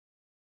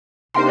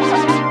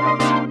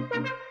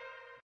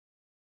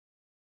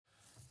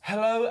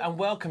Hello and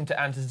welcome to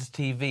Andertons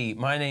TV.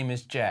 My name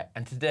is Jack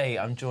and today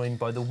I'm joined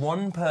by the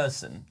one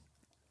person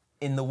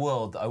in the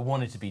world that I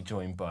wanted to be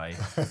joined by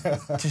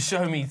to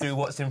show me through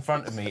what's in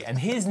front of me, and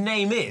his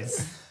name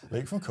is...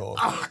 Luke from Korg.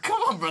 Oh,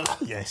 come on, brother.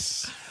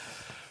 Yes.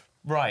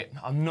 Right,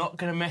 I'm not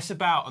going to mess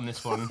about on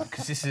this one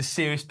because this is a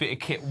serious bit of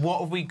kit.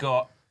 What have we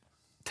got?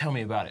 Tell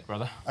me about it,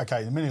 brother.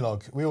 Okay, the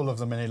Minilogue. We all love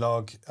the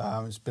Minilogue.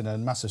 It's been a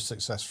massive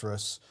success for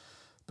us,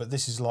 but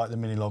this is like the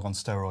Minilogue on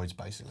steroids,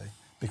 basically,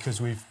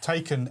 because we've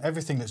taken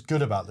everything that's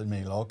good about the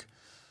Minilogue,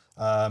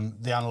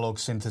 the analog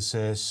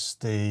synthesis,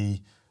 the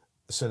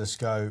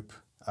oscilloscope,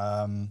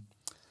 the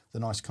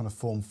nice kind of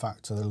form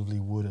factor, the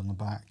lovely wood on the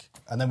back,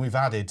 and then we've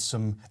added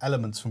some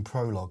elements from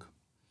Prologue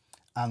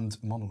and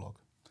Monologue.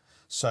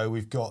 So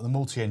we've got the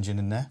multi-engine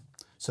in there,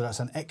 so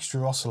that's an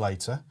extra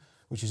oscillator,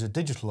 which is a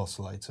digital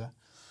oscillator,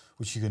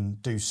 which you can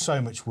do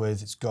so much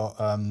with. It's got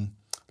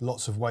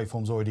lots of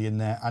waveforms already in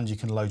there, and you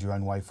can load your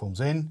own waveforms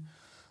in.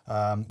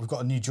 We've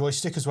got a new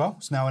joystick as well.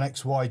 It's now an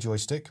XY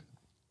joystick,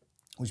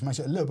 which makes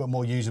it a little bit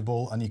more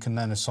usable, and you can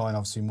then assign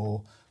obviously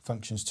more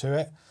functions to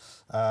it.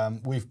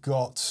 We've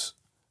got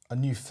a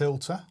new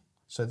filter,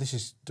 so this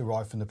is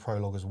derived from the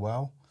Prologue as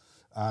well,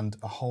 and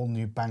a whole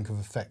new bank of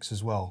effects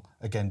as well,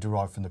 again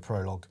derived from the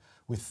Prologue,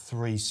 with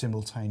 3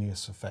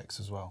 simultaneous effects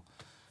as well.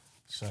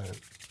 So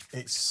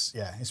it's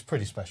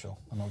pretty special,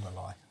 I'm not gonna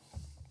lie.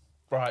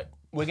 Right,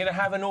 we're gonna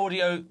have an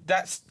audio,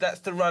 that's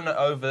the run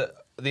over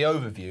the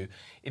overview.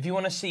 If you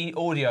want to see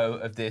audio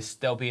of this,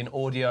 there'll be an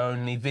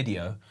audio-only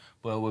video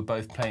where we're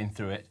both playing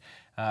through it.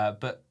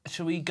 But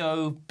shall we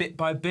go bit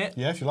by bit?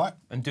 Yeah, if you like.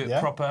 And do it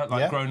proper,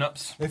 like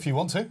grown-ups? If you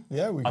want to,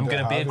 yeah. We can I'm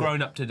going to be a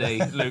grown-up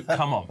today, Luke,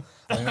 come on.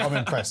 I'm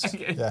impressed,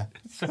 yeah.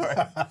 Sorry.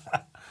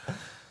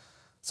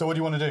 So what do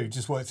you want to do?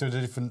 Just work through the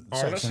different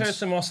sections? Let's hear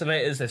some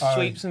oscillators, there's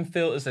sweeps and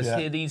filters, let's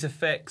hear these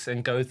effects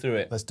and go through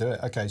it. Let's do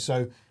it. Okay,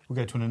 so we'll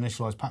go to an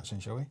initialised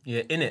patching, shall we?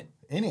 Yeah, in it.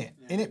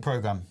 Init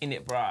program.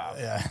 Init, brah.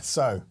 Yeah,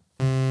 so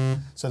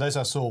there's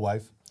our saw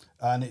wave.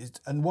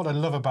 And what I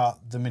love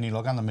about the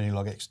Minilogue and the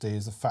Minilogue XD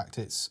is the fact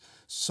it's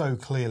so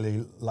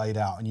clearly laid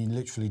out, and you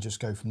literally just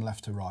go from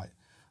left to right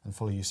and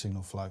follow your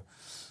signal flow.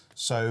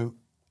 So,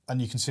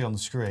 and you can see on the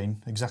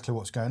screen exactly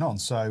what's going on.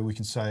 So we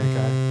can say,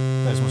 okay,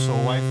 there's my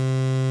saw wave.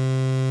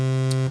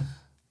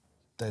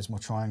 There's my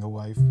triangle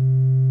wave.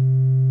 And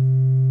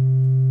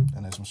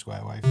there's my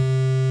square wave.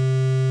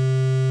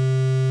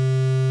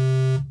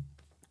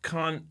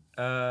 Can't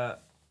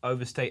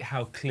overstate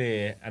how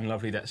clear and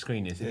lovely that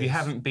screen is. If you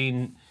haven't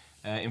been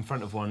in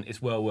front of one, it's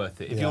well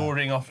worth it. If you're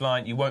ordering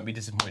offline, you won't be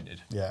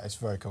disappointed. Yeah, it's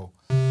very cool.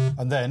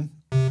 And then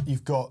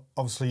you've got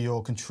obviously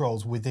your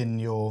controls within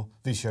your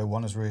VCO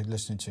one, as we're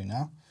listening to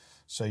now.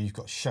 So you've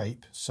got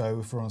shape. So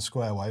if we're on a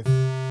square wave,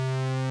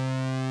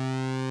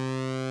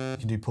 you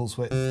can do pulse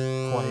width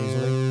quite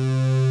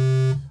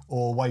easily,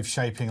 or wave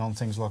shaping on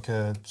things like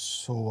a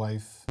saw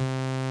wave.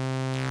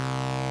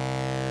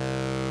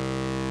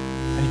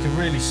 And you can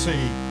really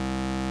see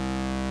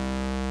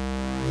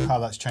how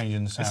that's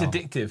changing the sound. It's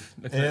addictive.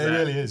 It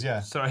really is,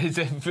 yeah. Sorry,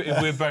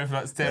 we're both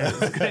like staring at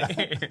the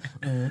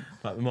screen.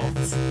 Like the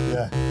moths.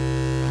 Yeah.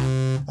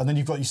 And then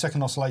you've got your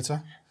second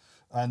oscillator,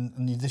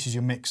 and this is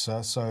your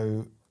mixer,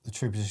 so the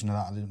true position of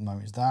that at the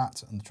moment is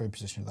that, and the true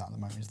position of that at the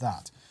moment is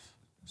that.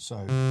 So,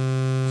 and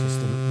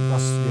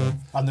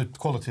the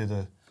quality of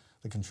the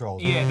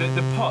controls. Yeah,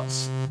 the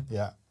pots.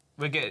 Yeah.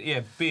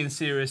 Being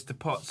serious, the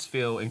pots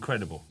feel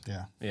incredible.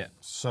 Yeah. Yeah.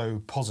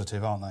 So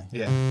positive, aren't they?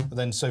 Yeah. But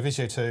then, so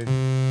VCO 2,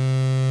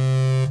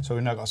 so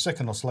we've now got a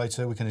second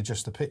oscillator, we can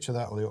adjust the pitch of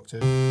that or the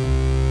octave.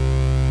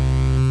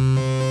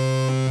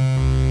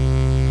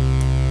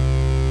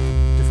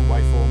 Different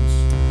waveforms.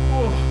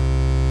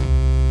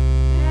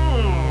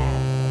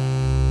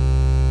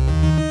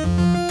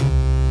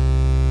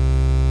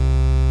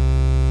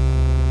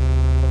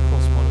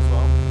 Cross mod as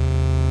well.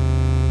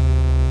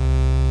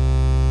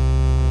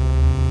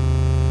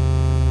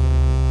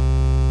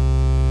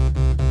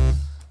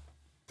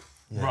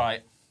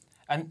 Right.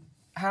 And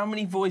how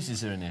many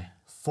voices are in here?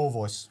 4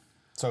 voice.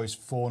 So it's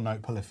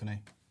 4-note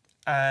polyphony.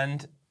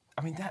 And,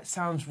 I mean, that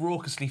sounds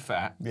raucously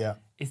fat. Yeah.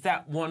 Is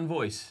that one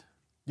voice?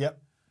 Yep.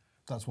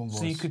 That's one voice.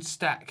 So you could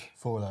stack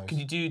 4 of those. Can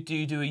you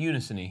do a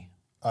unison-y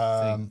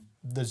thing?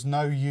 There's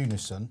no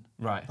unison.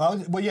 Right.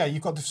 Well, yeah,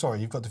 you've got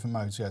different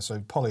modes, yeah.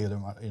 So poly at the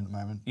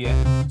moment.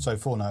 Yeah. So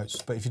 4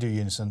 notes, but if you do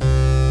unison,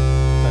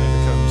 then it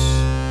becomes...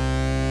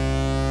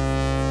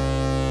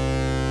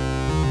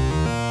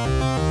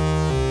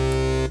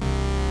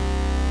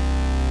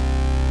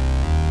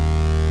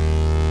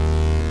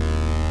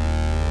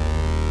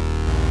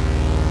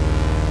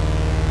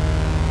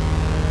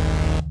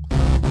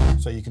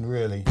 So you can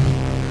really,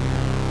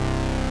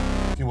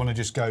 if you want to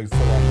just go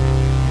full on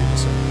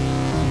unison.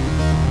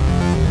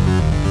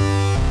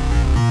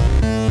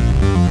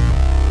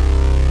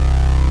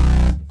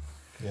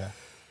 Yeah.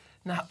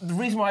 Now, the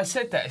reason why I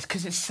said that is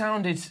because it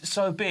sounded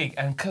so big,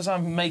 and because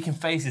I'm making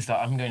faces like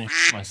I'm going to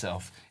shit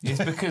myself, is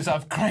because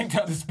I've cranked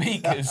up the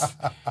speakers.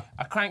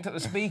 I cranked up the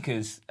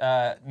speakers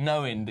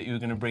knowing that you were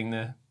going to bring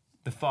the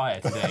the fire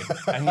today,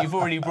 and you've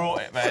already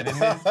brought it, man.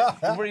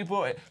 You've already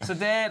brought it. So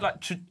they're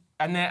like,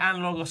 and they're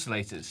analog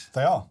oscillators.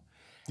 They are.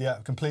 Yeah,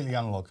 completely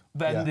analog.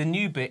 But the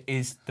new bit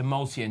is the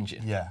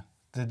multi-engine. Yeah,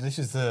 this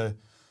is the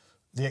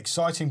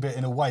exciting bit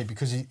in a way,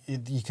 because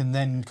you can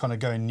then kind of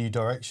go in new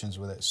directions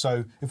with it.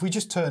 So if we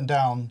just turn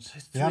down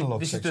the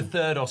analog section. This is the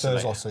third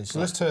oscillator. So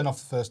let's turn off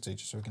the first two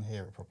just so we can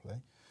hear it properly.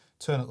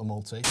 Turn up the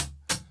multi.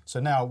 So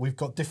now we've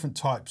got different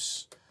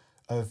types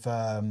of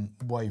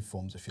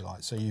waveforms, if you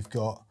like. So you've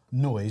got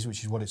noise,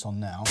 which is what it's on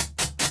now,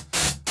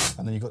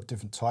 and then you've got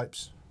different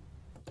types.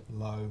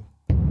 Low,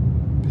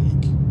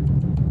 peak.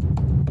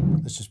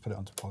 Let's just put it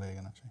onto poly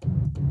again, actually.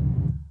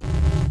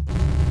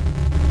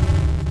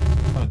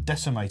 Kind of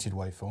decimated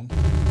waveform.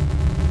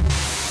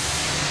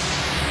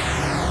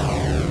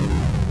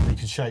 You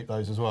can shape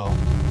those as well.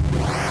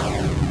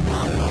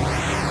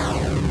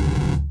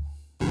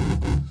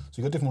 So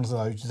you've got different ones of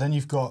those. Then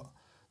you've got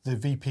the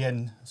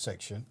VPN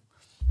section.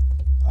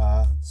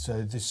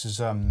 So this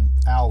is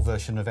our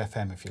version of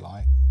FM, if you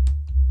like.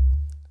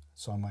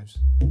 Sine waves.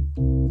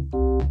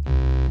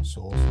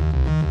 Source.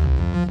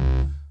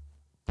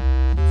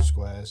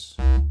 Squares.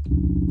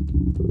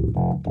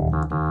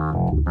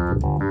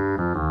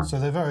 So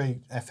they're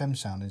very FM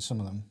sounding, some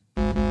of them.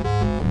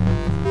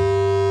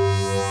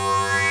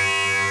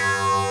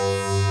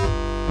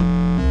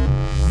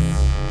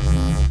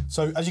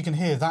 So as you can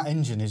hear, that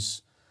engine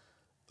is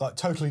like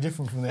totally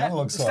different from the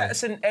analog side.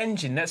 That's an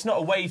engine. That's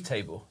not a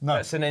wavetable. No,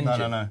 that's an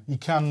engine. No. You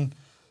can.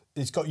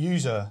 It's got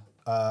user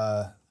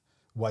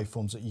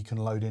waveforms that you can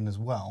load in as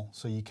well,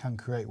 so you can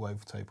create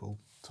wavetable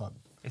type.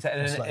 Is that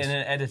in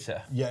an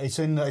editor? Yeah, it's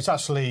in. It's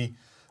actually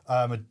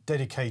a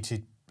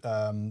dedicated.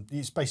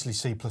 It's basically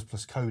C++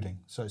 coding,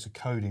 so it's a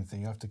coding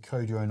thing. You have to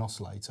code your own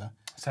oscillator.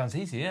 Sounds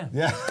easy, yeah.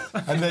 Yeah,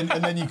 and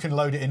then you can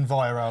load it in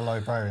via our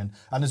librarian.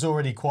 And there's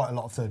already quite a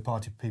lot of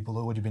third-party people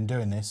already been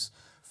doing this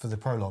for the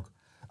Prologue,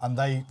 and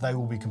they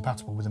will be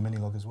compatible with the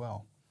Minilogue as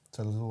well.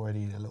 So there's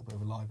already a little bit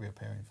of a library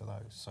appearing for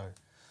those. So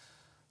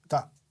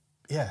that,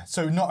 yeah.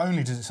 So not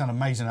only does it sound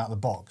amazing out of the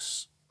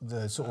box,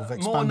 the sort of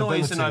expandability. More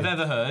noise than I've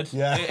ever heard.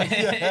 Yeah.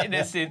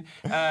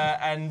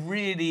 And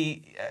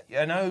really,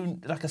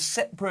 like a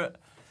separate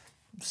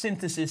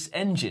synthesis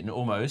engine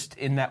almost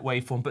in that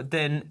waveform, but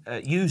then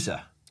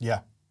user.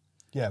 Yeah,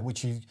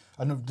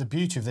 and the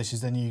beauty of this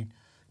is then you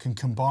can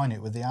combine it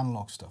with the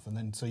analog stuff, and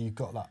then so you've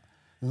got that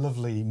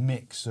lovely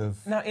mix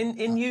of. Now,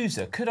 in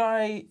user, could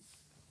I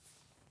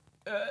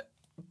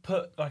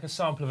put like a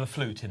sample of a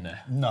flute in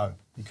there? No,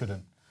 you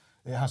couldn't.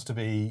 It has to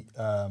be.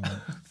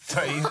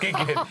 Sorry, he's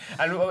giggling.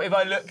 And if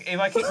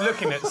I keep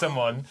looking at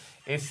someone,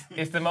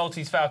 it's the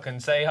Maltese Falcon.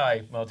 Say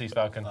hi, Maltese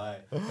Falcon. Hi.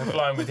 We're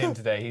flying with him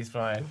today. He's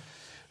flying.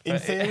 In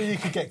theory, you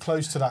could get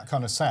close to that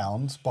kind of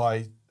sound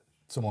by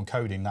someone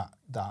coding that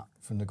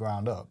from the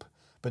ground up,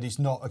 but it's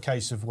not a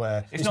case of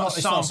where it's not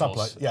a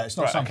sampler. Yeah, it's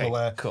not a sampler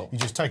where cool. You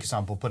just take a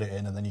sample, put it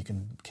in, and then you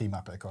can key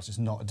map it across. It's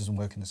not. It doesn't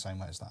work in the same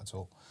way as that at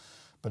all.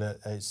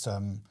 But it's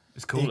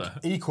cooler.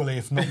 Equally,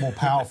 if not more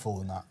powerful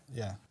than that.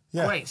 Yeah.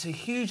 Yeah. Great, so a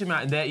huge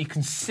amount in there. You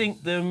can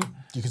sync them.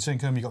 You can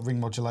sync them. You've got ring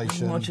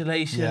modulation.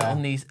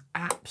 On these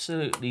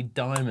absolutely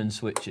diamond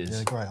switches. Yeah,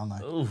 they're great, aren't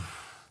they?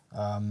 Oof.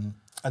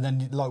 And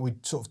then, like we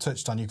sort of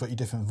touched on, you've got your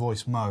different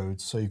voice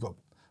modes. So you've got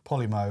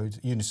poly mode,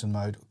 unison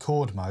mode,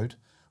 chord mode,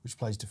 which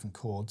plays different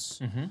chords,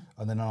 and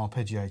then an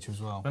arpeggiator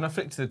as well. When I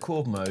flick to the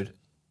chord mode,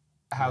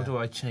 how do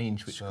I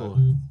change which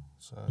chord?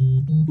 So,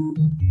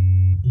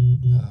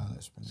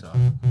 let's bring this up.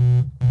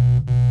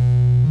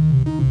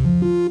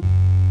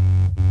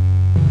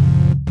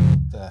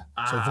 There.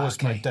 So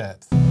voice mode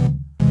depth.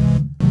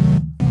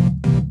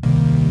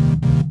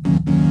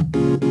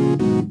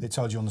 It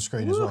tells you on the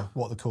screen as well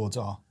what the chords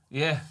are.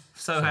 Yeah,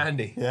 so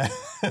handy. Yeah.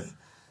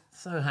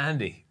 So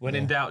handy. When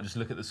in doubt, just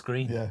look at the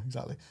screen. Yeah,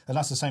 exactly. And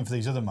that's the same for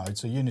these other modes.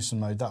 So unison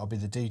mode, that'll be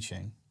the D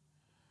tune.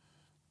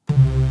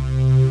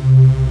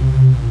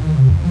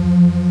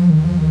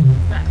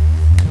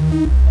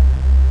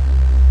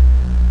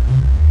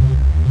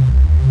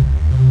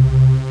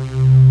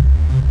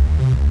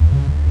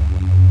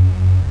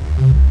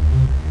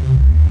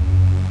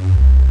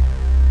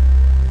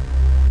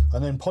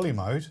 And then poly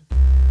mode,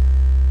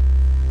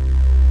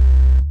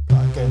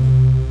 that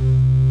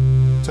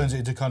again turns it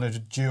into kind of a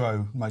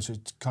duo mode, so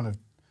it kind of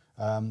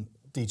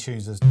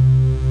detunes the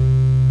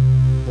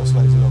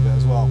oscillators a little bit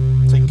as well.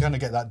 So you can kind of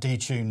get that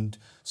detuned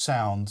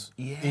sound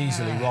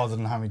easily rather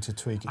than having to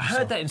tweak it yourself. I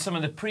heard that in some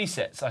of the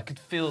presets. I could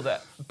feel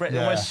that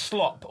almost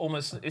slop,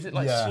 almost. Is it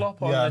like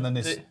slop on and then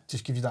it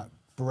just gives you that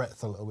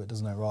breadth a little bit,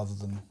 doesn't it, rather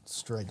than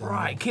straight down.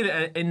 Right,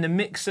 kid, in the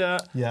mixer.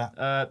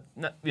 Yeah.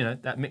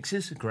 That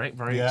mixes great,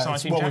 very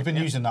exciting. Well, we've been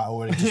using that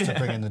already just to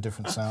bring in the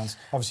different sounds.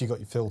 Obviously, you've got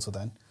your filter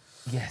then.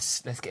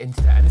 Yes, let's get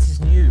into that. And this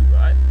is new,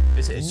 right?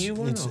 Is it a new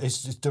one?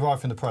 It's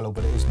derived from the Prologue,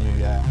 but it is new,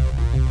 yeah.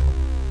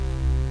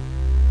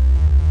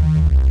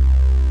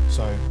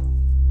 So,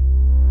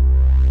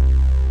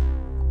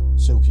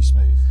 silky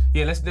smooth.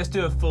 Yeah, let's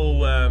do a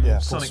full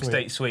Sonic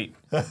State sweep.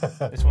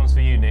 This one's for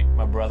you, Nick,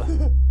 my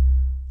brother.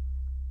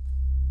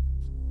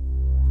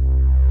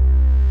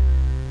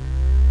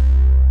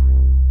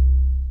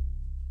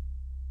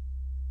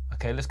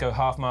 Okay, let's go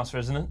half mass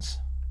resonance.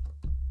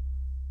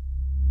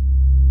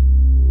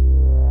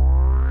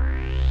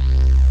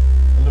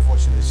 I love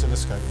watching the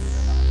oscilloscope when you're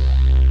doing that.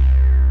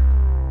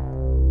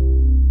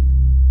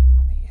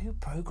 I mean, who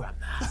programmed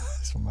that?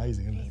 It's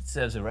amazing, isn't He it?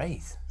 deserves a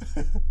raise.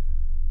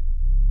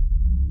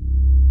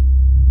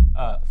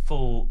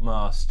 Full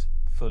mast,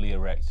 fully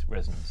erect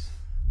resonance.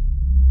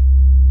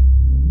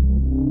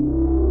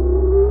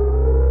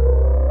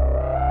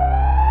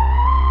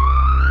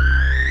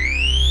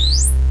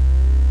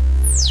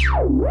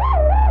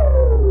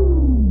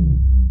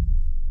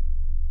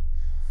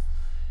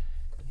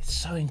 It's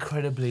so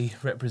incredibly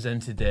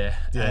represented there.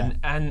 Yeah.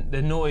 And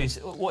the noise,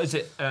 what is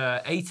it,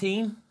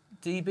 18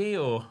 dB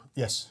or?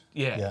 Yes.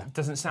 Yeah, Yeah. it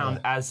doesn't sound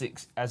as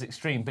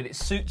extreme, but it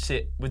suits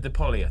it with the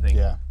poly, I think.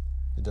 Yeah,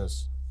 it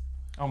does.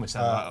 I almost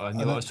sounded like I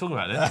knew what I was talking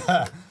about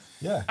then.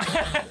 Yeah.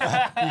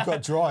 You've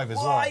got drive as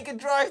well. I can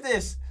drive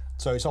this!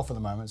 So it's off at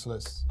the moment, so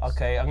let's...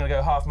 Okay, I'm going to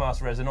go half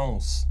mass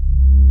resonance.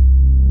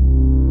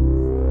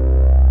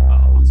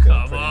 It's getting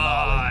Come pretty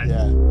on!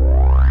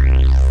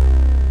 gnarly. Yeah.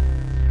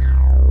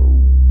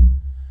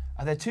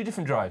 Are there two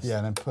different drives? Yeah,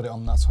 and then put it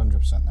on, that's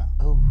 100% now.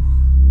 Oh.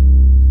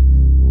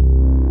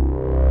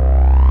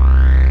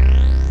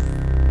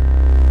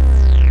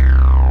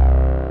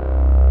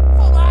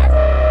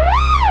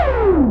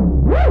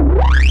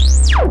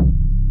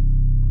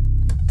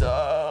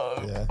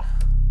 Yeah.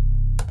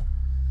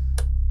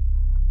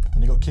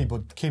 And you've got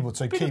keyboard,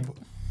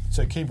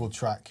 so keyboard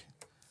track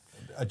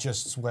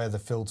adjusts where the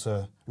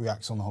filter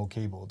reacts on the whole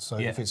keyboard. So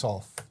if it's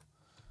off,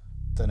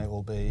 then it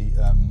will be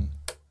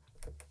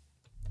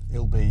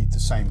the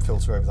same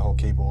filter over the whole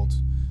keyboard.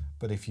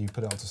 But if you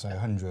put it on to say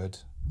 100,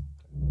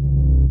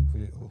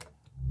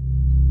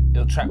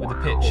 It'll track with the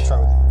pitch. it'll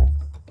track with it.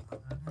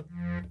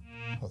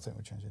 I think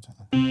we'll change it to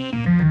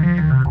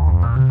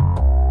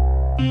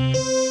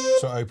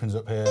so it opens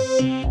up here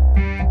and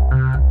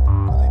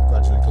then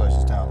gradually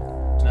closes down.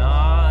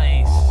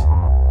 Nice.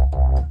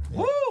 Yeah.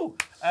 Woo!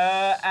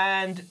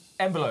 And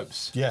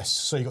envelopes. Yes,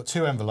 so you've got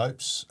two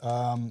envelopes.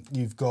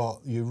 You've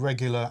got your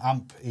regular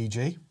amp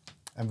EG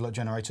envelope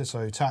generator,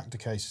 so attack,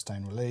 decay,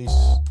 sustain,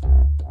 release.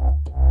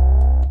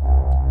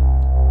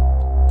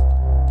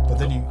 But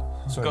then you...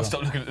 Sorry, Gotta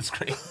stop looking at the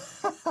screen.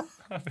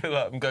 I feel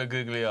like I'm going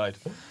googly-eyed.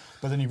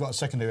 But then you've got a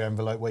secondary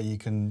envelope where you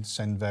can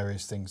send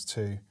various things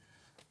to.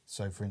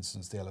 So, for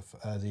instance,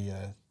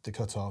 the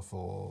cutoff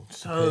or...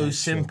 So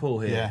simple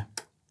here.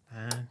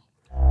 Yeah.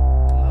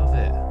 Love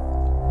it.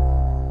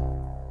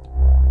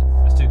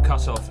 Let's do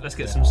cut-off. Let's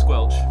get some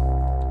squelch.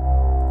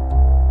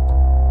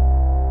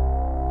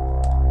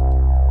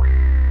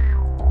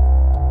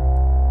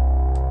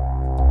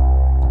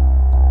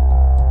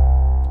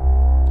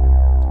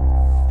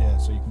 Yeah,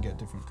 so you can get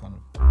different kind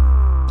of...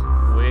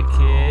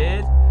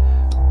 Wicked.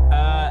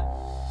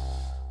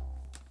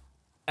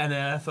 An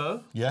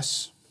LFO.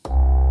 Yes.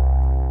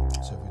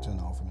 So if we turn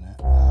that off for a minute.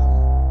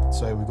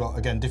 So we've got,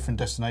 again, different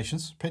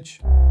destinations,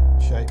 pitch,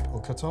 shape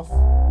or cutoff.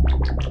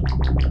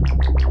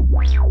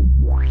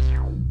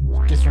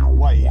 Different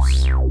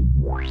waves.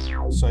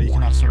 So you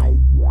can have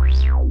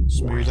something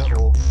smoother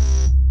or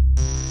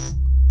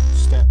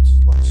stepped,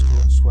 like a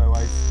square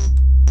wave.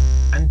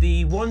 And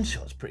the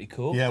one-shot's pretty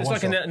cool. Yeah, it's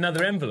like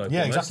another envelope.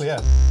 Yeah, almost. exactly,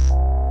 yeah.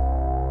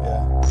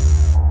 Yeah.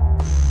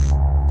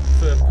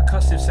 For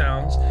percussive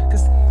sounds.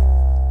 Because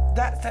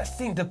that's the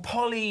thing, the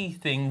poly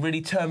thing really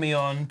turned me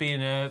on,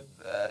 being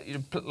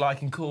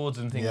liking chords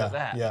and things like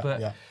that.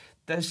 But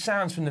those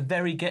sounds from the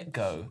very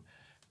get-go,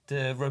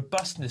 the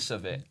robustness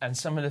of it and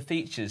some of the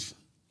features,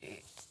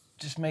 it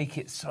just make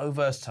it so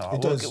versatile.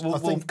 It does.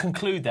 We'll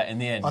conclude that in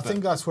the end. I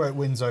think that's where it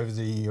wins over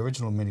the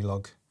original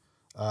Minilogue.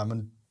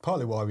 And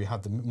partly why we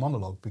had the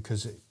Monologue,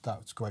 because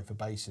that's great for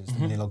basses. The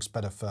Minilogue's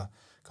better for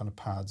kind of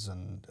pads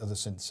and other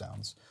synth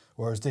sounds.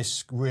 Whereas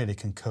this really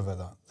can cover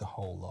the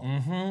whole lot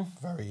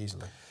very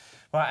easily.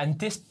 Right, and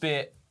this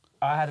bit,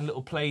 I had a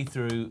little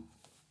playthrough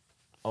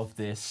of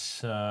this.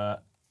 The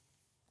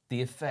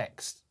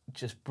effects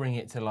just bring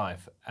it to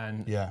life.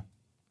 And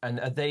and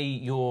are they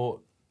your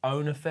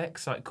own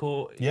effects, like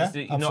Korg? Yeah,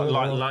 you're not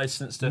like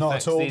licensed effects? Not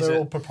at all. They're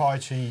all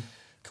proprietary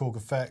Korg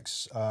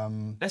effects.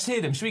 Let's hear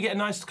them. Should we get a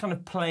nice kind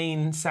of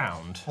plain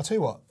sound? I'll tell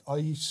you what,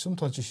 I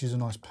sometimes just use a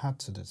nice pad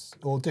to this,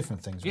 or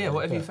different things. Yeah, really,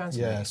 whatever you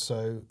fancy. Yeah,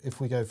 so if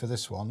we go for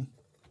this one.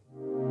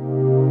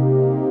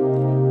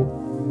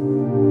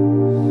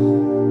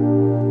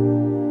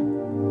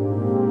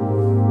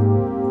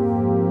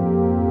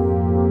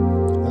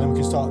 And then we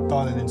can start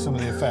dialing in some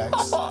of the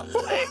effects.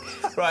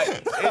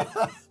 Right,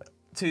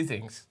 two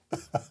things.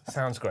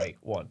 Sounds great,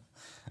 one.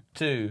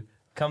 Two,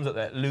 comes up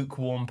there,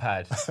 lukewarm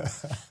pad.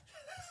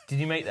 Did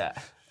you make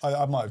that?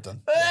 I might have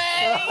done.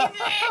 Hey,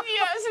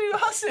 you absolute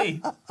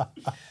hussy.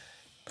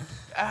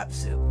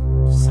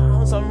 Absolute,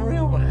 sounds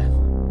unreal, man.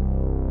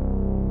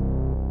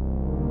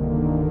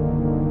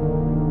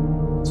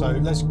 So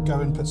let's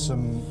go and put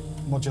some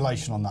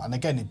modulation on that. And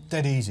again, it's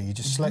dead easy. You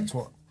just select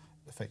what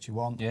effect you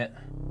want. Yeah.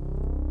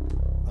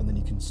 And then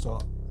you can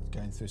start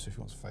going through. So if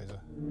you want a phaser.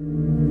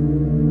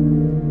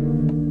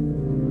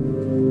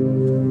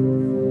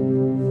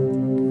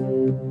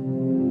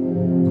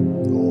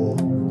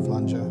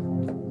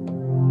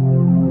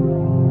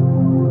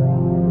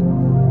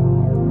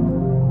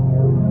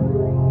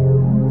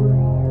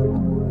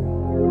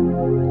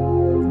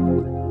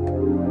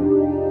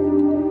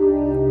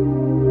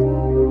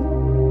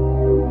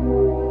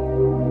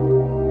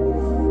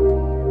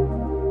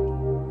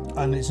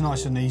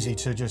 nice and easy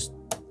to just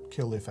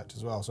kill the effect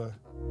as well. So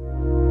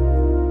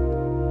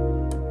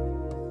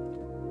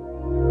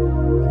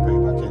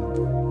bring it back in.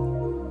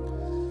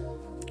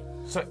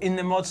 So in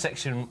the mod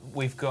section,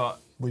 we've got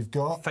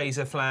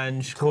phaser,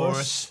 flange,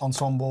 chorus,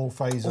 ensemble,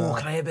 phaser. Oh,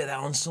 can I hear a bit of that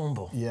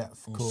ensemble? Yeah,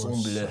 of course.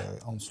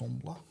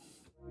 Ensemble.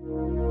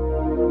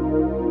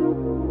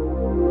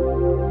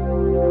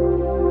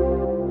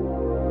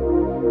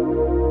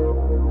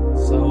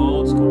 So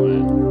old school,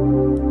 man.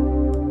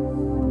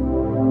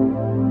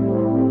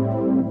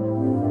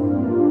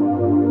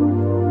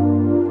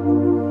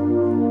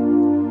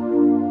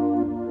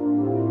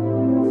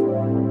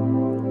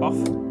 Off.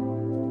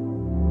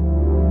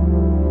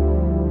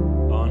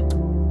 On.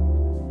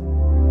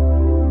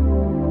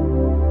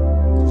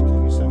 Just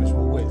gives you so much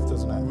more width,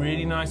 doesn't it?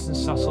 Really nice and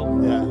subtle.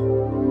 Yeah.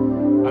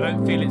 I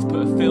don't feel it's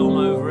put a film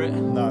over it.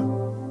 No.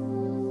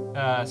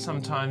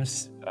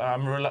 Sometimes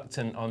I'm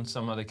reluctant on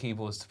some other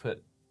keyboards to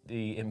put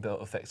the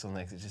inbuilt effects on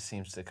there because it just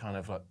seems to kind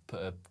of like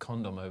put a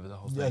condom over the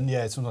whole thing. And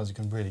yeah, sometimes it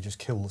can really just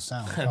kill the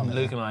sound. And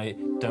Luke and I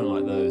don't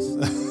like those.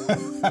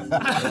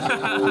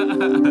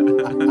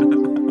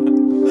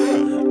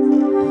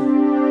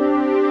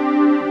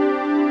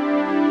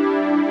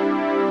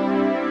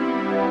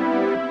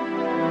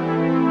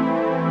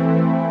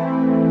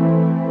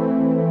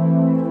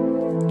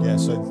 Yeah,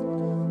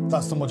 so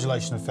that's the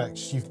modulation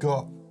effects. You've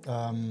got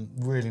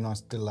really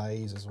nice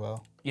delays as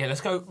well. Yeah,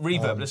 let's go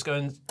reverb. Let's go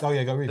and. Oh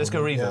yeah, go reverb. Let's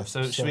go reverb. Yeah.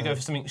 So should we go for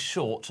something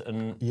short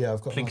and yeah,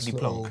 I've got plinkety nice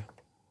plonk?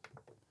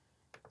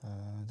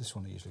 little, this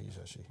one I usually use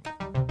actually.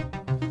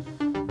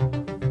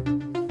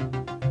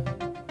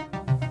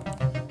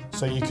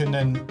 So you can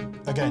then,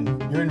 again,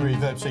 you're in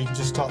reverb, so you can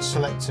just start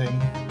selecting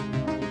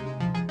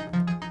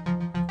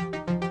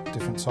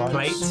different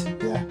types.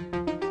 Plate. Yeah.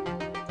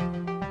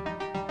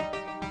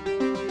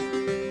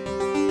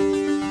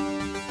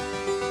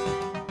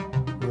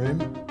 Room.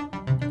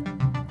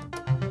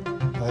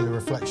 Early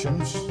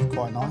reflections,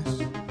 quite nice.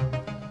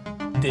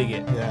 Dig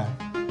it. Yeah.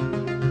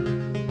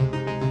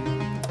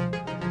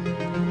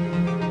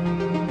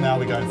 Now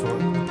we're going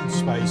for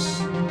space.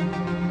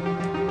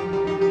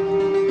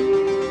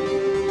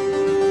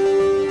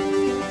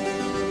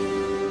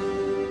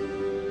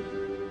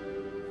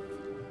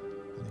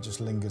 And it just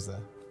lingers there.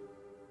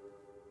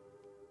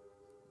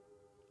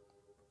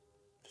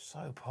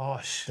 So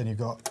posh. Then you've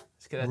got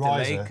Let's get that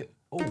riser. delay.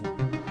 Oh,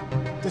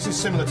 This is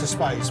similar to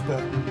space, but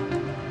yeah.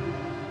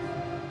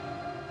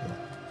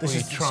 This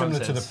is similar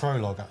to the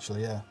prologue,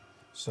 actually. Yeah.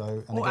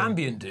 So. And or again,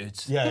 ambient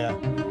dudes. Yeah, yeah.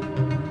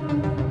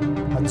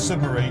 And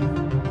submarine.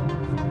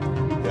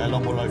 Yeah, a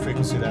lot more low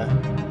frequency there.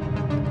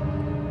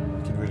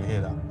 You can really hear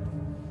that.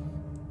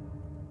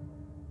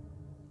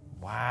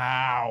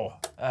 Wow.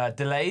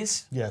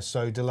 Delays. Yeah.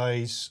 So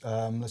delays.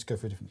 Let's go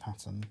for a different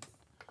pattern.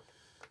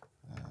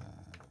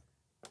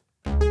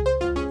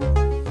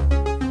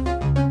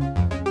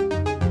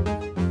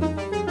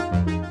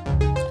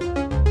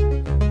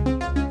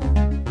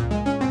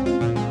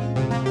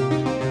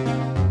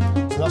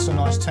 That's a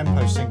nice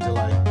tempo sync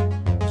delay,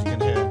 as you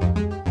can hear.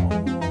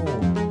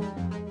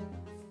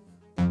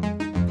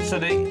 Oh. So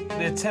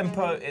the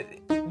tempo,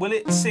 will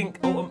it sync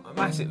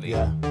automatically?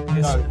 Yeah.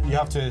 No, you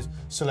have to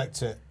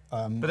select it.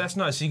 But that's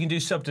nice. So you can do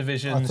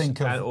subdivisions I think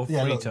or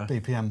free look, time.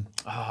 BPM.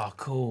 Ah,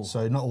 cool.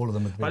 So not all of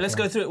them are BPM. Right, let's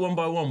go through it one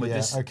by one with Yeah,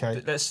 this.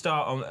 okay. Let's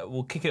start on.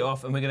 We'll kick it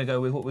off, and we're going to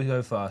go with what we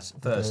go first.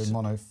 Okay,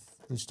 mono.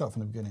 We start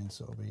from the beginning,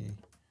 so it'll be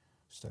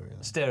stereo.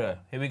 Then. Stereo.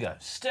 Here we go.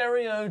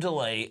 Stereo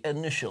delay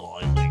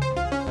initializing.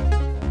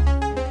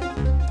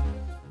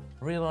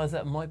 Realise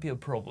that might be a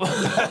problem.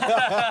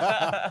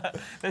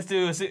 Let's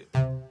do a.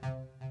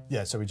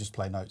 Yeah, so we just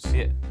play notes.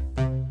 Yeah.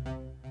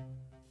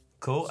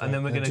 Cool, So, and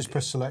then we're going to just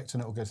press select,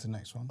 and it will go to the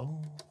next one.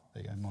 Oh.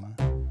 There you go, mono.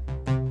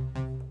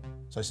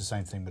 So it's the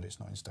same thing, but it's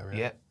not in stereo.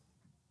 Yeah.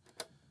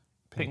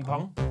 Ping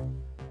pong.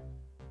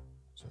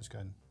 So it's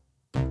going.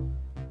 We're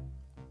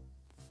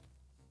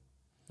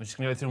just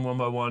going to go through them one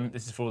by one.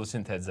 This is for all the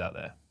synth heads out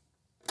there.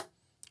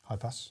 High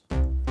pass.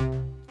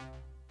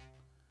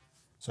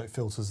 So it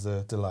filters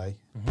the delay.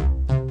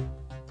 Mm-hmm.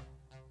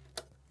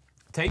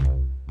 Tape.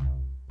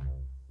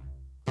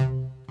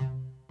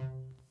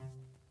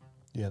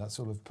 Yeah, that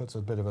sort of puts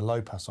a bit of a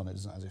low pass on it,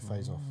 doesn't it, as it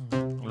fades off.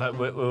 Like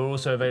we're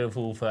also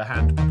available for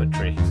hand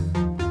puppetry.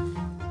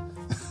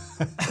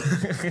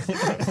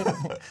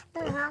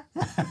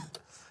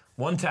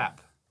 One tap.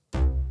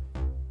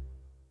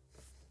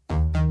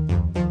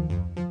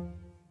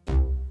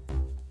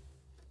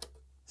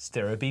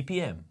 Stereo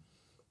BPM.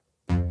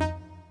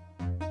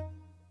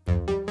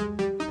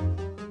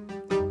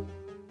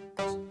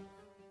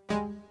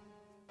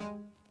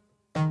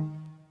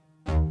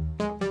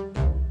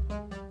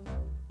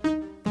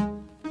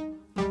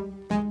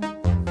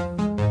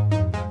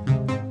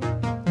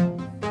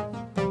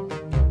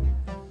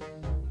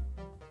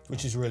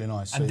 Which is really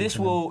nice. And so this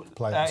will,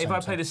 play at the if same I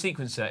play time. the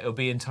sequencer, it'll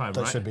be in time,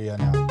 That right? should be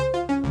now.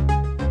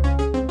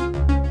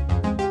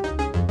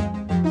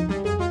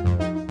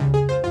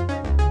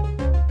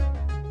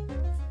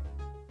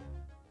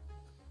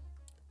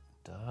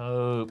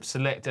 Dope.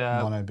 Select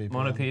mono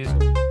BPM. P.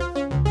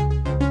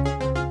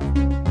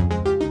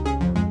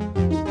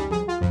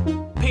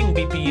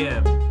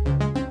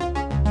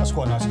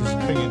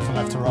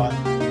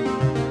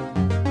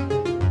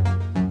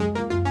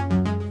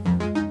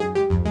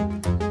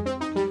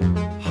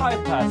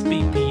 bypass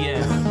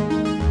BPM.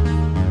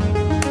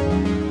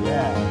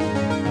 Yeah.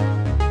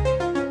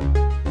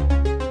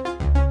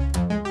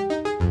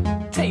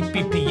 Take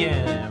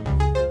BPM.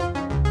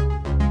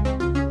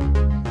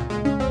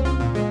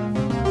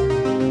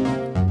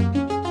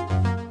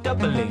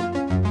 Doubling.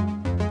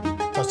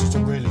 That's just a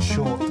really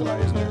short delay,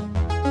 isn't it?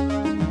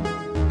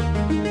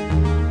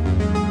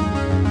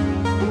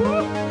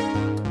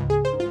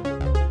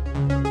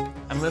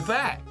 And we're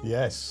back.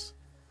 Yes.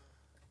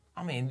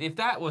 I mean, if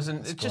that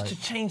wasn't That's just great.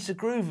 to change the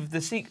groove of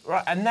the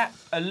right, and that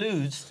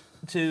alludes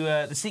to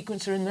the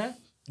sequencer in there.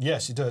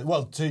 Yes, you do.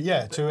 Well, Because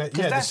the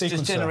that's sequencer.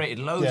 just generated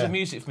loads Yeah. of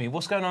music for me.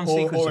 What's going on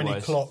Or sequencer-wise?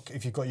 any clock,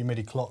 if you've got your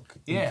MIDI clock,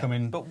 Yeah, you come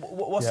in. but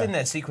what's Yeah. in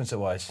there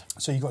sequencer-wise?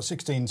 So you've got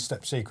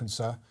 16-step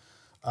sequencer,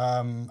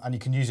 and you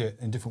can use it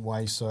in different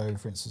ways. So,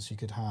 for instance, you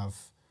could have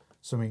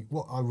something.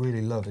 What I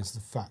really love is the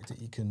fact that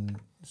you can.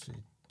 See,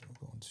 I've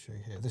got one to show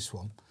you here. This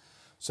one.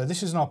 So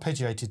this is an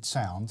arpeggiated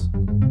sound.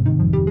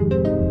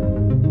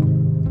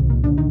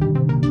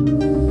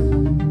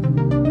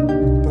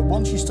 But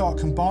once you start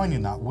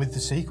combining that with the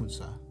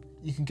sequencer,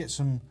 you can get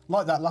some,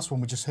 like that last one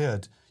we just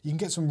heard, you can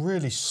get some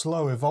really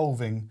slow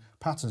evolving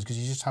patterns because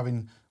you're just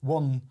having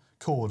one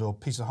chord or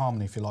piece of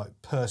harmony, if you like,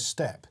 per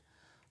step.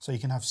 So you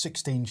can have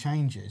 16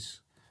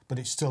 changes, but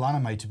it's still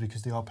animated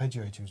because the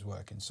arpeggiator is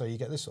working. So you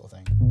get this sort of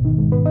thing.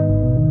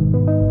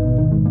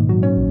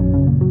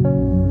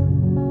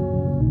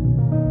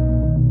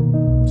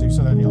 So you're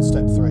still only on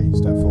step 3,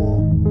 step 4.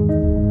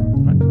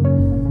 Right.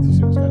 Do you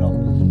see what's going on?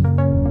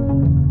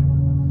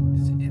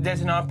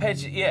 There's an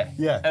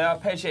Yeah. an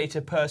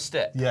arpeggiator per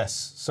step.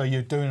 Yes, so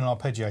you're doing an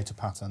arpeggiator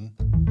pattern.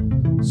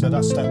 So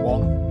that's step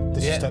 1,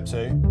 this is step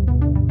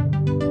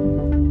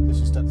 2, this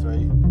is step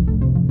 3,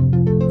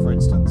 for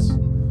instance.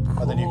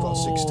 And then you've got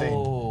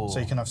 16, so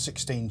you can have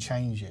 16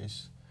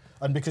 changes.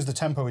 And because the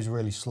tempo is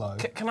really slow.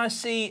 Can I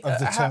see, Of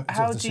the how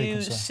of the do you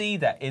sequencer. see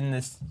that in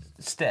the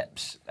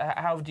steps?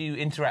 How do you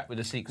interact with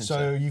the sequencer?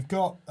 So you've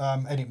got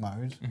edit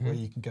mode, where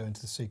you can go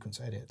into the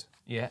sequence edit.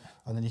 Yeah.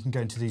 And then you can go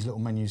into these little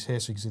menus here,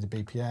 so you can see the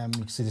BPM,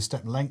 you can see the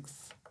step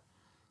length,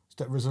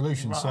 step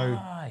resolution. Right. So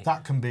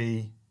that can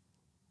be,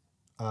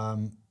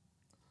 so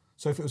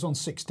if it was on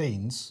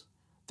 16s,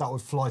 that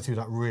would fly through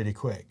that really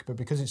quick. But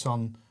because it's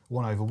on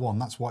 1/1,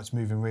 that's why it's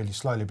moving really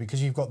slowly,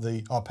 because you've got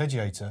the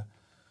arpeggiator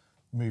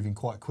moving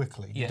quite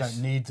quickly. Yes. You don't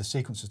need the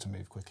sequencer to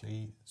move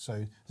quickly.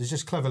 So there's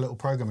just clever little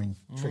programming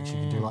tricks you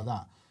can do like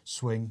that.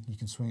 Swing, you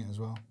can swing it as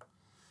well.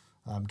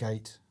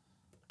 Gate.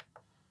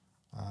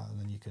 And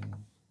then you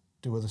can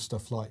do other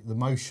stuff like the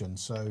motion.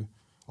 So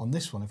on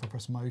this one, if I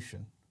press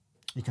motion,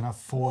 you can have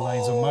 4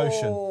 lanes of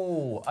motion.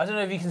 Oh, I don't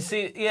know if you can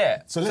see it.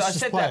 Yeah. So let's I just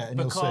said play that it and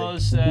you'll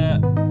because, see.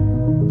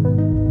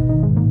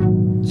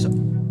 So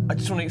I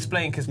just want to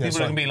explain because people are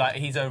going to be like,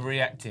 he's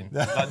overreacting,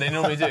 like they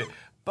normally do.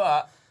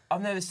 But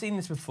I've never seen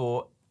this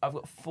before. I've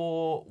got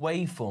 4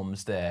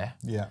 waveforms there.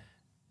 Yeah.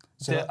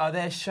 So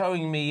They're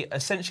showing me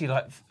essentially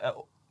like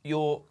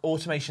your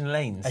automation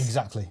lanes.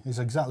 exactly. It's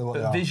exactly what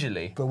they are.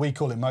 Visually. But we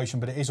call it motion,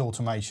 but it is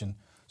automation.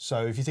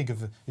 So if you think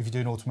of, if you're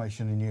doing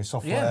automation in your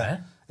software,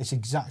 man. it's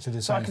exactly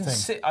the So same I can thing.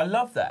 see. I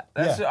love that.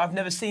 I've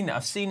never seen it.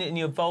 I've seen it in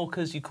your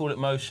Volcas. You call it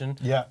motion.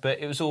 Yeah.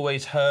 But it was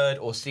always heard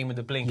or seen with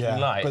the blinking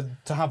light. But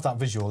to have that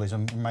visual is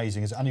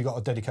amazing, and you've got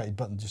a dedicated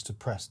button just to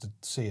press to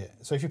see it.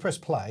 So if you press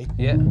play,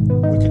 yeah.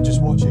 we can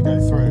just watch it go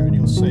through, and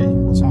you'll see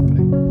what's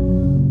happening.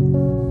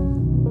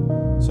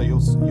 So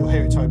you'll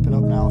hear it to open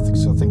up now. I think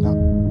that.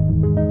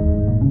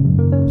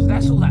 So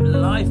that's all that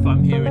life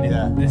I'm hearing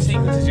in the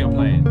sequences you're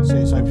playing. See,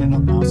 it's opening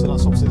up now. So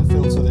that's obviously the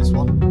filter. This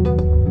one. And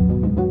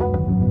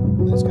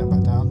then it's going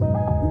back down.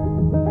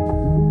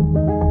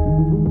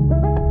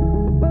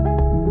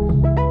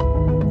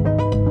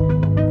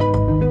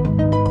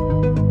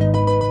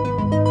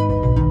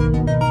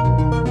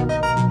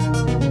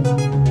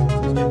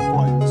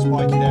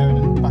 Spiky there and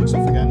then backs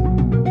off again.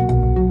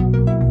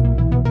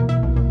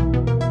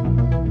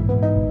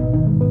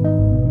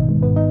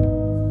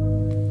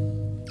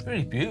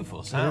 Really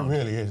beautiful sound. It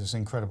really is. It's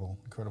incredible,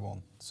 incredible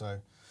one. So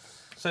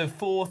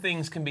 4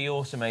 things can be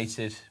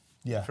automated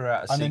yeah.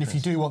 throughout a And then if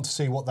you sequence. do want to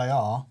see what they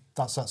are,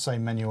 that's that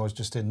same menu I was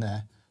just in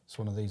there. It's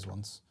one of these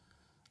ones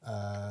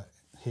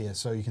here.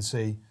 So you can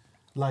see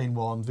lane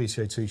 1,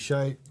 VCO2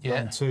 shape,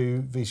 lane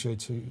 2,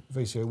 VCO2,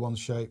 VCO1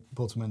 shape,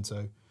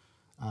 portamento,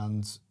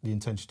 and the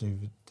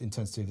intensity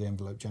of the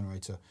envelope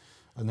generator.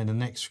 And then the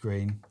next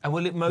screen. And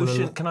will it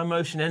motion? Can I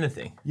motion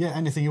anything? Yeah,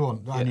 anything you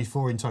want. Only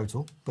 4 in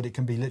total, but it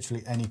can be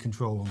literally any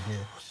control on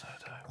here. So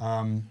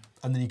dope.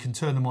 And then you can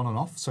turn them on and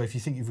off. So if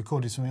you think you've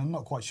recorded something, I'm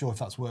not quite sure if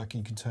that's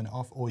working, you can turn it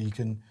off, or you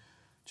can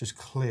just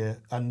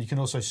clear. And you can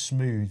also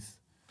smooth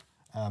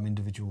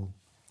individual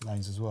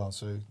lanes as well.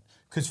 So,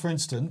 because for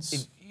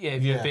instance,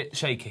 if you're a bit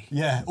shaky.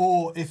 Yeah,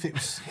 or if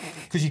it's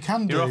because you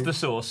can do. You're off the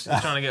source. You're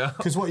trying to get.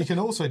 Because what you can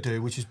also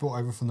do, which is brought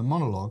over from the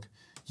Minilogue,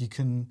 you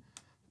can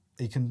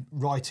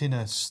write in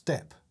a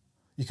step.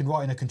 You can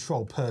write in a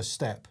control per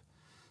step.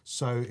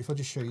 So if I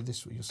just show you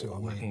this, you'll see what I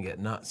mean. We can get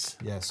nuts.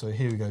 Yeah, so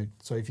here we go.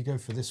 So if you go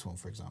for this one,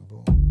 for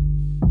example.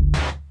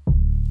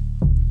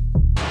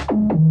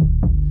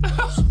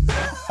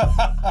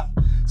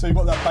 So you've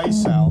got that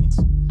bass sound,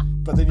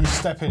 but then you're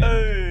stepping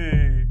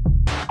in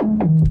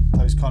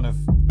those kind of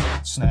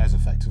snares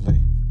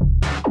effectively.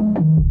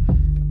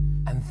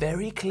 And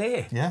very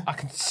clear. Yeah. I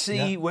can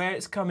see where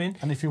it's coming.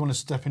 And if you want to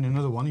step in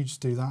another one, you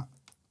just do that,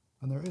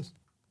 and there it is.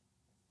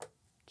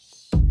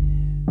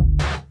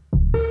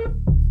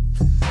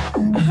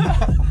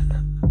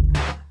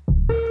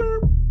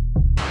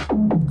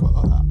 Quite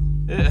like that.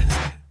 Yeah.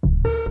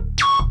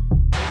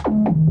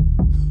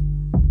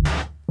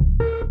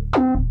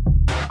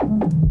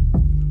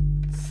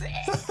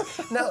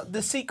 Now, the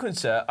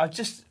sequencer, I'm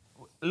just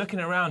looking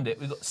around it,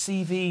 we've got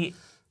CV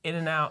in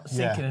and out,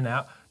 sync in and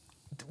out.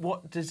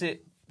 What does the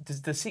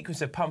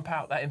sequencer pump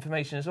out that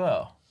information as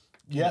well?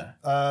 Yeah,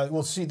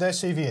 well, see, they're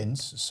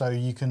CV-ins, so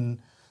you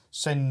can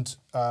send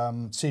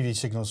CV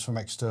signals from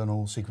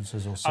external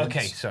sequencers or synths.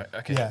 Okay, sorry,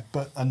 okay. Yeah,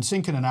 and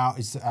sync in and out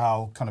is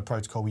our kind of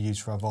protocol we use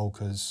for our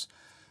Volkers.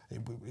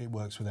 It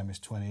works with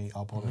MS-20,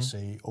 our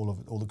policy, all the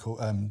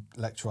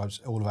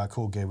Electrobes, all of our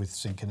core gear with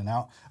sync in and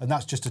out, and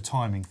that's just a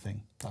timing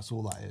thing. That's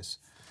all that is,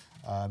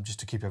 just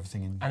to keep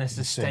everything in. And it's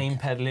the same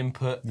pedal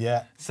input.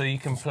 Yeah. So you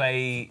can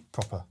play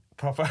proper.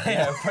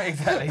 Yeah,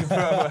 exactly,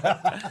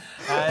 proper.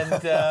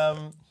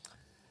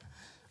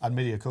 And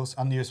MIDI, of course,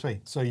 and USB,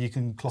 so you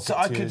can clock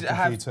it to your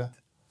computer.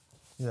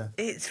 Yeah.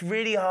 It's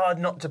really hard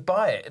not to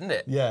buy it, isn't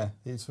it? Yeah,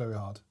 it's very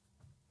hard.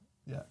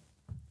 Yeah.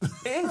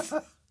 It is.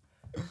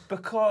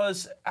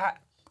 Because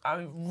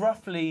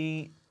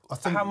roughly,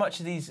 how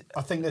much of these?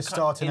 I think they're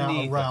starting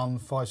out around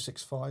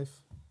 565,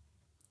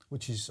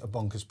 which is a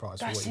bonkers price.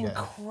 That's for what you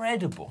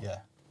incredible.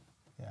 get.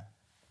 Yeah.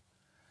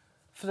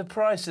 For the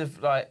price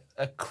of like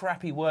a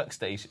crappy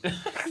workstation,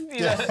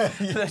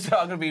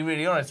 I'm going to be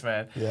really honest,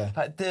 man. Yeah.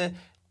 Like the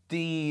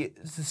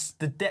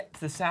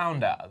depth of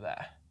sound out of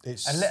there,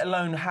 and let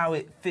alone how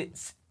it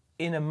fits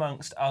in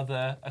amongst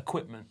other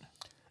equipment.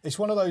 It's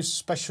one of those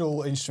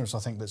special instruments, I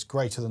think, that's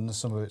greater than the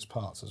sum of its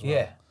parts as well.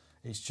 Yeah.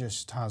 It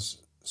just has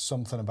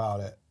something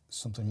about it,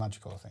 something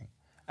magical, I think.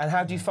 And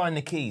how do you find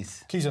the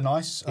keys? Keys are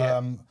nice.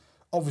 Yeah.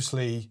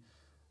 Obviously,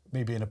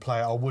 me being a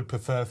player, I would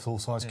prefer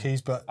full-size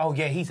keys, but... Oh,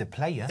 yeah, he's a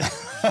player.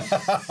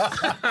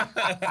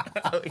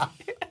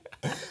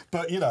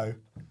 But, you know,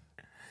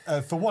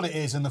 for what it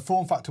is and the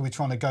form factor we're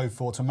trying to go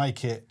for to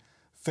make it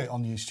fit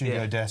on your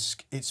studio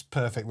desk, it's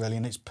perfect, really,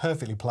 and it's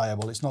perfectly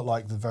playable. It's not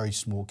like the very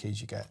small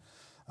keys you get.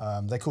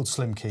 They're called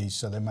slim keys,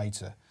 so they're made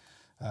to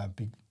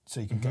so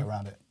you can get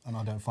around it, and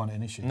I don't find it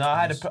an issue. No,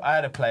 I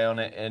had a play on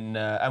it, and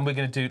we're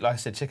going to do, like I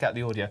said, check out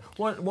the audio.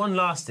 One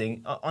last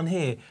thing on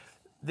here,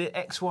 the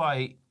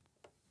XY.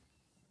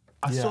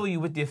 I saw you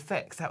with the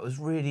effects. That was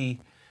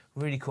really,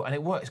 really cool, and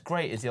it works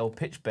great as the old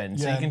pitch bend.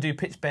 So you can do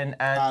pitch bend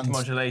and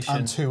modulation,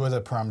 and two other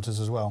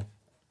parameters as well,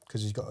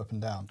 because he's got up and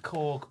down.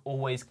 Korg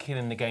always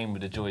killing the game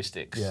with the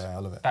joysticks. Yeah, I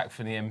love it. Back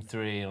from the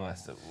M3 and all that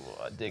stuff.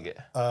 I dig it.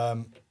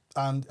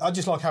 And I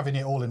just like having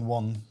it all in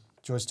one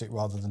joystick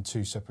rather than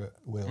two separate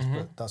wheels.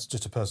 But that's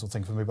just a personal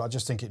thing for me. But I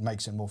just think it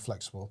makes it more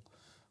flexible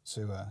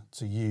to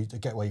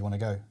get where you want to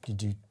go. You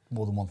do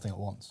more than one thing at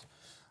once.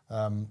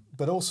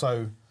 But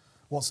also,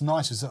 what's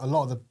nice is that a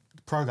lot of the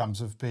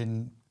programs have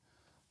been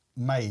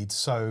made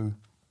so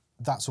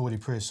that's already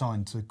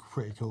pre-assigned to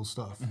pretty cool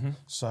stuff.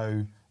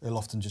 So it'll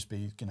often just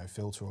be, you know,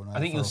 filter or.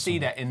 I think you'll see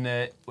that in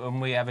when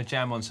we have a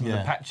jam on some of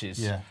the patches.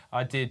 Yeah.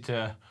 I did.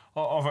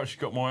 I've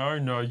actually got my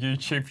own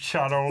YouTube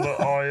channel that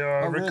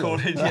I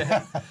recorded. Really?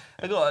 Yeah,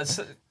 I got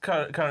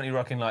currently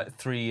rocking like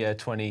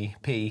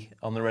 320p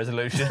on the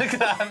resolution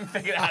because I haven't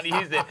figured out how to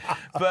use it.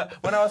 But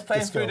when I was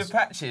playing through the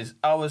patches,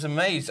 I was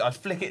amazed. I'd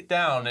flick it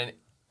down and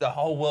the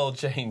whole world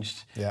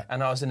changed. Yeah.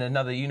 And I was in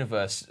another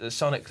universe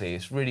sonically.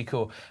 It's really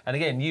cool. And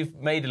again, you've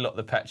made a lot of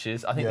the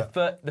patches. I think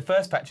the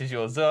first patch is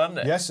yours, isn't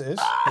it? Yes, it is.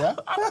 Yeah.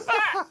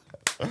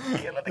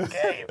 Killing the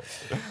game.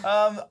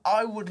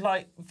 I would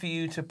like for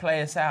you to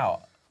play us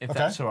out, if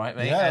that's all right,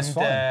 mate. Yeah, that's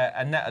fine.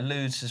 And that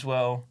alludes as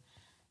well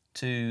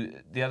to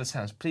the other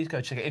sounds. Please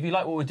go check it. If you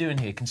like what we're doing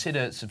here,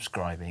 consider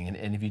subscribing.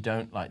 And if you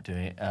don't like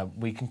doing it,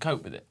 we can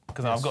cope with it.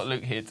 Because I've got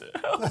Luke here to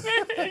help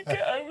me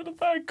get over the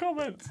bad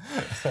comments.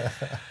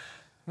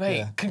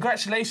 Mate,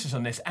 congratulations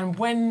on this. And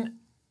when...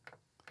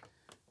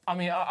 I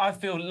mean, I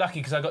feel lucky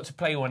because I got to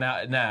play one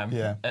out at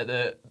NAMM. At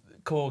the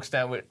Korg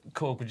stand where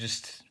Korg was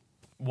just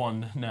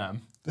won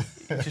NAMM.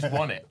 Just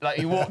won it. Like,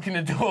 you walked in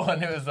the door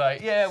and it was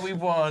like, yeah, we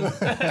won.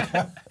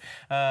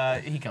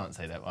 He can't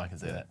say that, but I can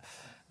say that.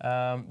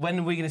 When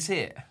are we going to see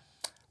it?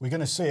 We're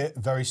going to see it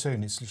very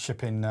soon. It's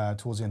shipping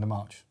towards the end of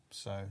March,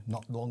 so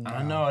not long now.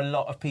 I know a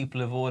lot of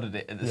people have ordered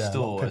it at the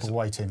store. A lot of people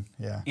waiting,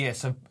 Yeah,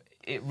 so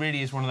it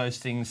really is one of those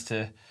things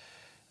to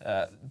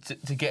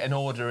get an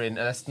order in,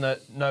 and that's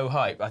no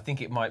hype. I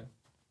think it might...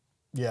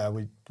 Yeah,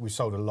 we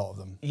sold a lot of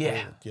them.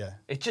 Yeah. Yeah.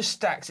 It just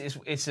stacks.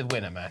 It's a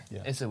winner, man.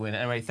 Yeah. It's a winner.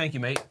 Anyway, thank you,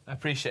 mate. I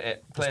appreciate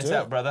it. Play us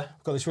out, brother.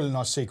 I've got this really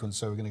nice sequence,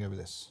 so we're going to go with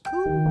this.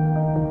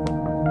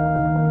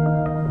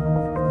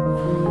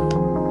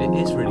 It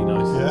is really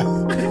nice.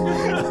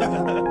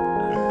 Yeah.